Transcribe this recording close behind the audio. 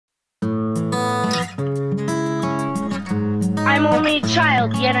I'm only a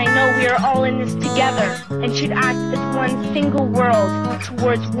child, yet I know we are all in this together, and should act as one single world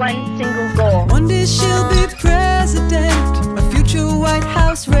towards one single goal. One day she'll be president, a future White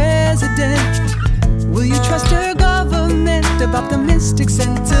House resident. Will you trust her government about the mystic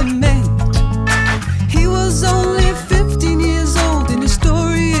sentiment? He was only 15 years old and his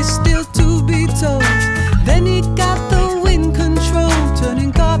story is still to be told. Then he got the wind control,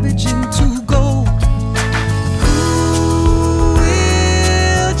 turning garbage into gold. Who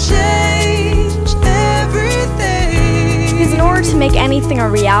will change everything? Because in order to make anything a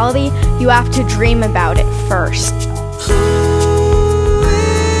reality, you have to dream about it first. Who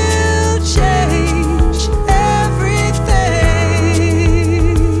will change everything?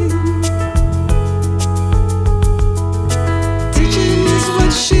 Teaching is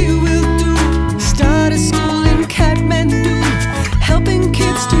what she will do. Start a school in Kathmandu, helping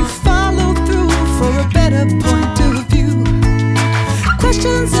kids to follow through for a better point of view.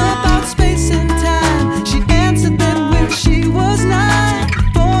 Questions about space and time, she answered them when she was 9.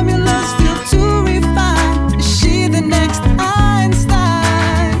 Formulas still to refine. Is she the next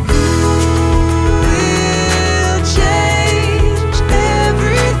Einstein? Who will change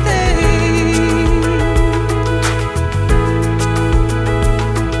everything?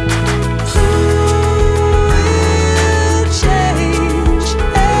 Who will change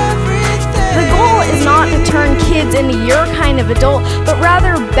everything? The goal is not to turn kids into your kind of adult, but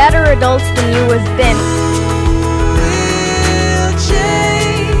rather better adults than you have been. Will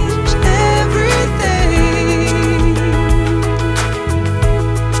change everything.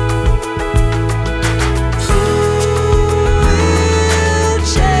 Who will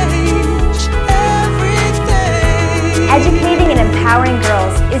change everything? Educating and empowering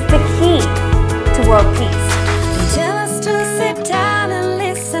girls is the key to world peace. Tell us to sit down and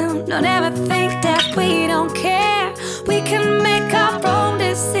listen. Don't ever think that we don't care. We can make our own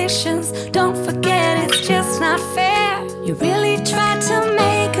decisions. Don't forget it's just not fair. You really try to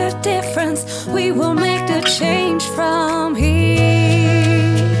make a difference. We will make the change from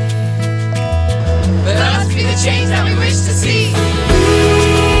here. Let us be the change that we wish to see. We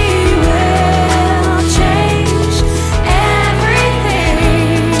will change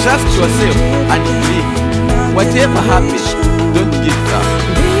everything. Trust yourself and believe. Whatever happens,